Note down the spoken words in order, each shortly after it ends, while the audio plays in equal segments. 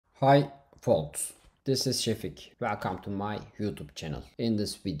Hi folks, this is Shefik. Welcome to my YouTube channel. In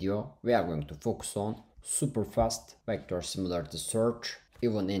this video, we are going to focus on super fast vector similarity search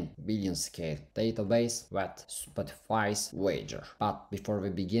even in billion scale database with Spotify's Voyager. But before we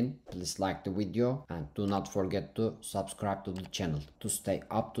begin, please like the video and do not forget to subscribe to the channel to stay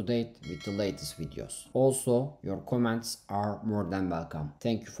up to date with the latest videos. Also, your comments are more than welcome.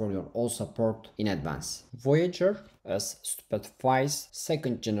 Thank you for your all support in advance. Voyager is Spotify's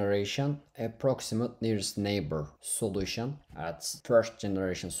second generation approximate nearest neighbor solution. Its first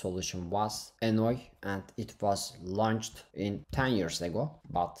generation solution was Annoy and it was launched in 10 years ago,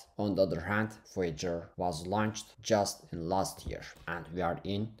 but on the other hand Voyager was launched just in last year and we are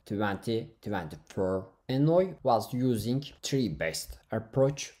in 2024. Annoy was using tree-based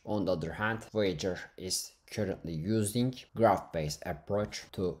approach. On the other hand, Voyager is currently using graph-based approach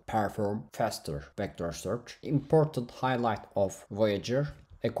to perform faster vector search. Important highlight of Voyager,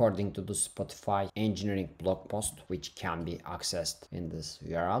 according to the Spotify engineering blog post, which can be accessed in this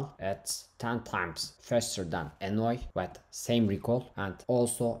URL, it's 10 times faster than Annoy with same recall, and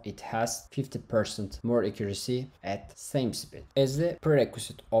also it has 50% more accuracy at same speed. As a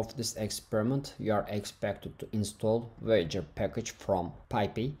prerequisite of this experiment, you are expected to install Voyager package from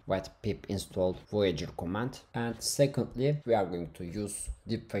pip with pip install Voyager command, and secondly we are going to use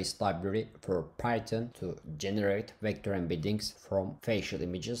DeepFace library for Python to generate vector embeddings from facial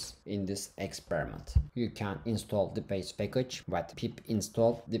images in this experiment. You can install DeepFace package with pip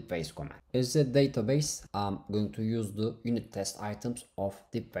install DeepFace command. As a database, I'm going to use the unit test items of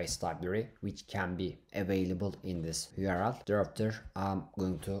DeepFace library, which can be available in this URL. Thereafter, I'm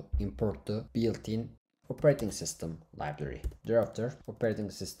going to import the built-in operating system library. Thereafter, operating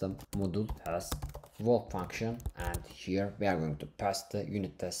system module has walk function, and here we are going to pass the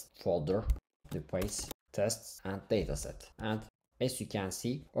unit test folder, DeepFace tests and dataset. And as you can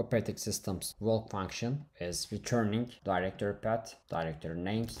see, operating system's walk function is returning directory path, directory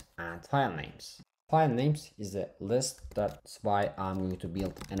names and file names. File names is a list, that's why I'm going to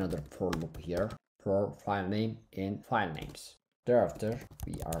build another for loop here for file name in file names. Thereafter,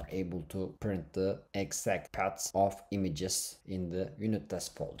 we are able to print the exact paths of images in the unit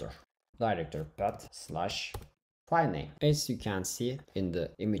test folder. Directory path slash file name. As you can see in the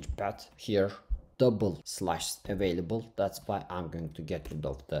image path here, double slash available, that's why I'm going to get rid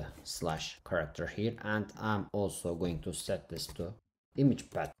of the slash character here, and I'm also going to set this to image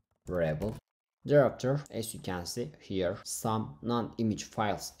path variable. Thereafter, as you can see here, some non-image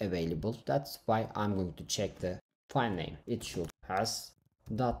files available, that's why I'm going to check the file name. It should has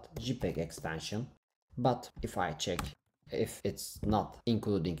 .jpeg extension, but if I check if it's not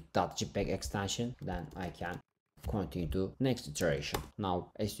including .jpeg extension, then I can continue to next iteration.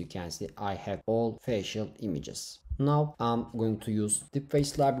 Now, as you can see, I have all facial images. Now I'm going to use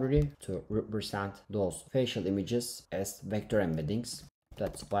DeepFace library to represent those facial images as vector embeddings.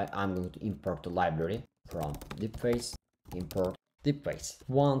 That's why I'm going to import the library from DeepFace, import DeepFace.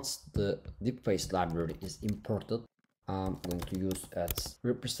 Once the DeepFace library is imported, I'm going to use its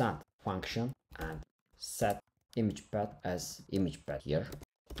represent function and set image path as image path here.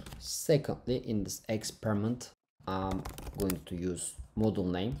 Secondly, in this experiment, I'm going to use model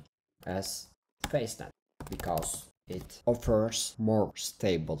name as FaceNet because it offers more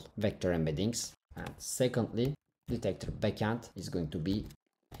stable vector embeddings. And secondly, detector backend is going to be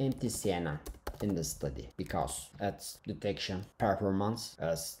MTCNN in this study because its detection performance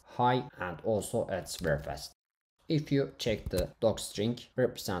is high and also it's very fast. If you check the docstring,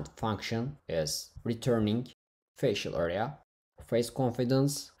 represent function is returning facial area, face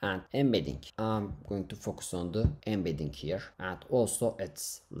confidence and embedding. I'm going to focus on the embedding here and also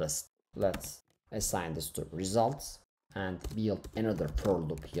its list. Let's assign this to results and build another for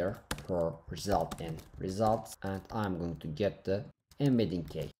loop here for result in results, and I'm going to get the embedding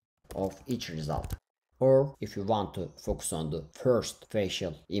key of each result. Or if you want to focus on the first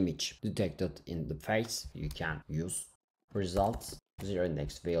facial image detected in the face, you can use results 0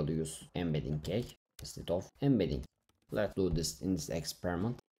 index values embedding key instead of embedding. Let's do this in this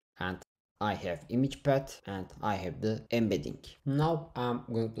experiment, and I have image path and I have the embedding. Now I'm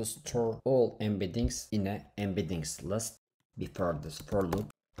going to store all embeddings in a embeddings list. Before this for loop,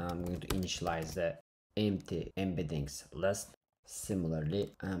 I'm going to initialize the empty embeddings list.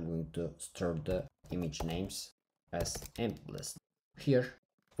 Similarly, I'm going to store the image names as empty list. Here,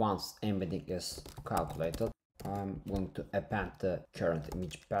 once embedding is calculated, I'm going to append the current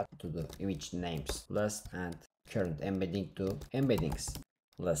image path to the image names list and current embedding to embeddings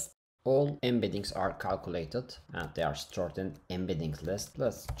list. All embeddings are calculated and they are stored in embeddings list.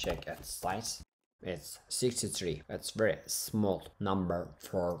 Let's check its size. It's 63. It's very small number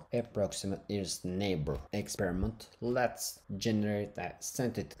for approximate nearest neighbor experiment. Let's generate a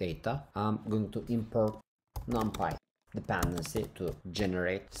synthetic data. I'm going to import NumPy dependency to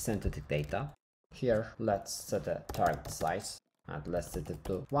generate synthetic data. Here, let's set a target size and let's set it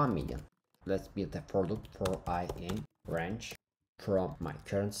to 1 million. Let's build a product for I in range from my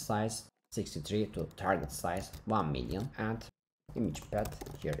current size 63 to target size 1 million, and image path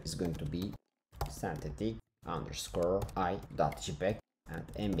here is going to be synthetic underscore I.jpg, and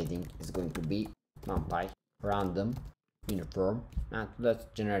embedding is going to be numpy random uniform, and let's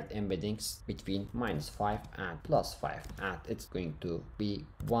generate embeddings between -5 and +5, and it's going to be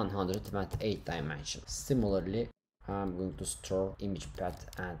 128 dimensions. Similarly, I'm going to store image path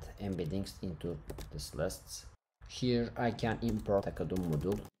and embeddings into this lists. Here I can import Takadum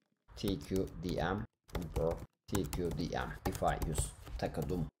module tqdm, import tqdm. If I use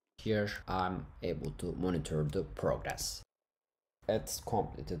Takadum, here I'm able to monitor the progress. It's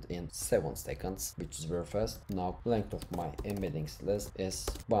completed in 7 seconds, which is very fast. Now length of my embeddings list is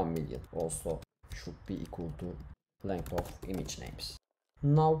 1 million, also should be equal to length of image names.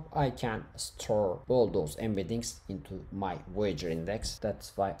 Now I can store all those embeddings into my Voyager index.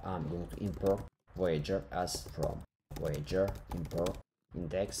 That's why I'm going to import Voyager as from Voyager import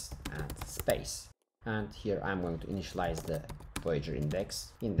index and space. And here I'm going to initialize the Voyager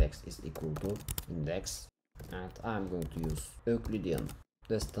index. Index is equal to index, and I'm going to use Euclidean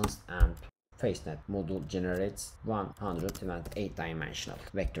distance, and FaceNet module generates 128 dimensional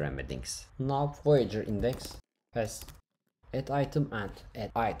vector embeddings. Now Voyager index has add item and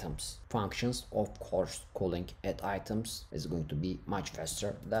add items functions. Of course, calling add items is going to be much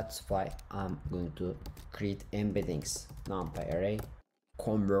faster. That's why I'm going to create embeddings numpy array,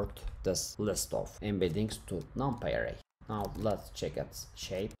 convert this list of embeddings to numpy array. Now let's check its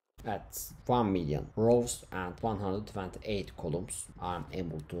shape. At 1 million rows and 128 columns, I'm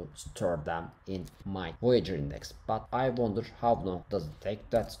able to store them in my Voyager index, but I wonder how long does it take.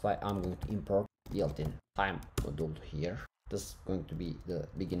 That's why I'm going to import built-in time module here. This is going to be the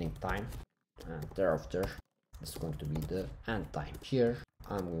beginning time, and thereafter this is going to be the end time. Here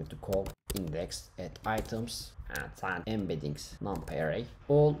I'm going to call index add items and find embeddings numpy array.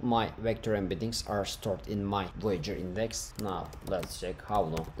 All my vector embeddings are stored in my Voyager index. Now let's check how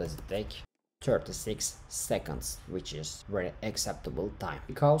long does it take. 36 seconds, which is very acceptable time,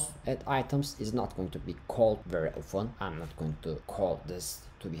 because add items is not going to be called very often. I'm not going to call this,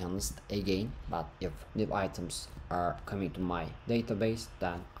 to be honest, again, but if new items are coming to my database,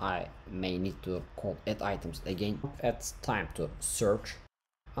 then I may need to call add items again. It's time to search.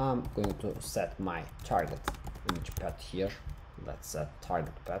 I'm going to set my target image path here. Let's set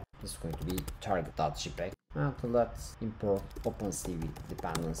target path. This is going to be target.jpg, and let's import OpenCV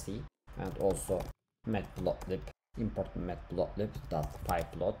dependency and also matplotlib. Import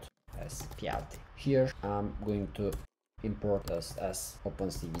matplotlib.pyplot as plt. Here I'm going to import this as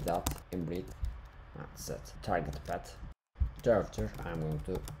opencv.embed and set target path. Thereafter I'm going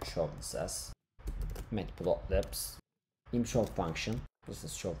to show this as matplotlib's imshow function. This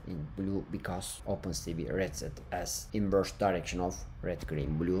is shown in blue because OpenCV reads it as inverse direction of red,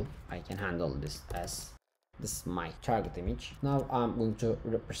 green, blue. I can handle this as this is my target image. Now I'm going to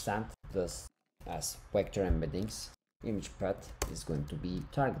represent this as vector embeddings. Image path is going to be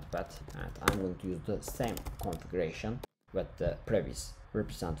target path, and I'm going to use the same configuration with the previous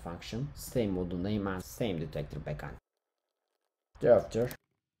represent function, same module name and same detector backend. Thereafter,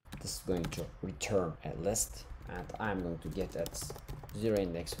 this is going to return a list, and I'm going to get its 0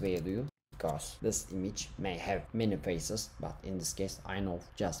 index value because this image may have many faces, but in this case I know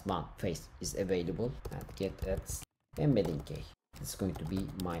just one face is available, and get its embedding key. It's going to be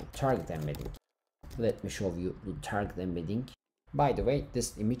my target embedding. Let me show you the target embedding. By the way,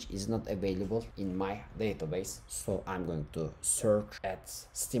 this image is not available in my database, so I'm going to search at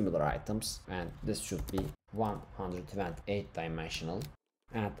similar items, and this should be 128 dimensional,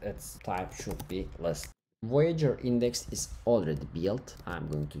 and its type should be list. Voyager index is already built. I'm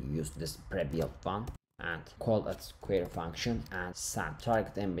going to use this pre-built one and call its query function and send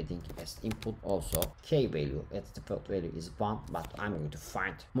target embedding as input. Also k value, its default value is 1, but I'm going to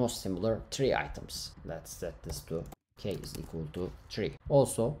find most similar 3 items. Let's set this to k is equal to 3.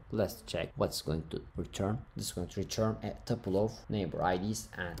 Also, let's check what's going to return. This is going to return a tuple of neighbor IDs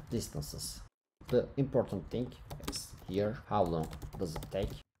and distances. The important thing is here, how long does it take.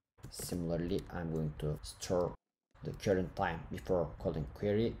 Similarly, I'm going to store the current time before calling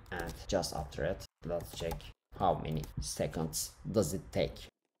query, and just after it, let's check how many seconds does it take.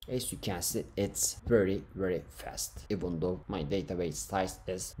 As you can see, it's very fast, even though my database size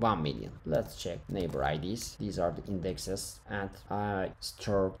is 1 million. Let's check neighbor IDs. These are the indexes, and I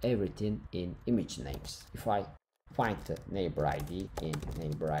store everything in image names. If I find the neighbor ID in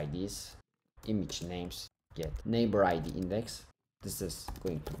neighbor IDs, image names, get neighbor ID index, this is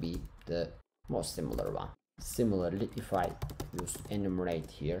going to be the most similar one. Similarly, if I use enumerate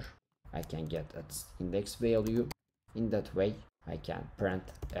here, I can get its index value. In that way, I can print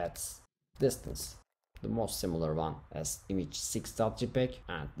its distance. The most similar one as image6.jpg,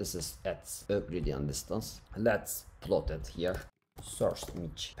 and this is its Euclidean distance. Let's plot it here. Source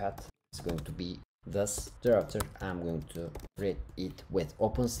image path is going to be this. Thereafter, I'm going to read it with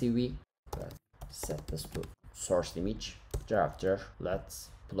OpenCV. Let's set this to source image. Thereafter, let's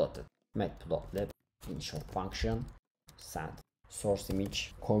plot it. Matplotlib initial function, send source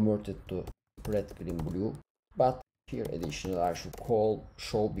image, converted to red, green, blue, but here additional I should call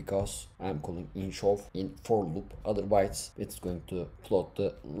show because I'm calling inshow in for loop, otherwise it's going to plot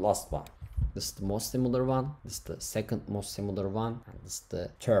the last one. This is the most similar one, this is the second most similar one, and this is the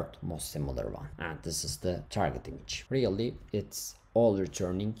third most similar one, and this is the target image. Really, it's all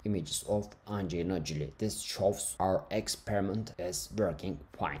returning images of Angelina Jolie. This shows our experiment is working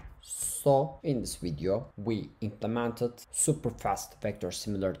fine. So in this video we implemented super fast vector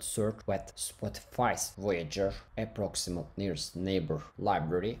similarity search with Spotify's Voyager approximate nearest neighbor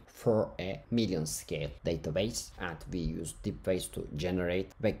library for a million scale database, and we used DeepFace to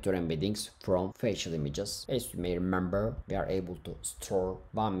generate vector embeddings from facial images. As you may remember, we are able to store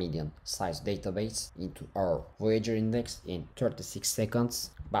 1 million size database into our Voyager index in 36 seconds,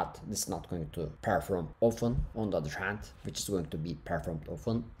 but this is not going to perform often. On the other hand, which is going to be performed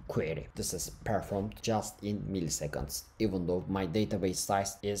often, query. This is performed just in milliseconds, even though my database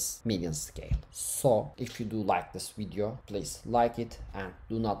size is million scale. So if you do like this video, please like it and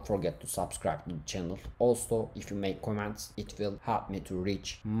do not forget to subscribe to the channel. Also, if you make comments, it will help me to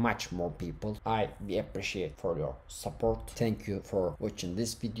reach much more people. I appreciate for your support. Thank you for watching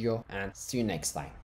this video and see you next time.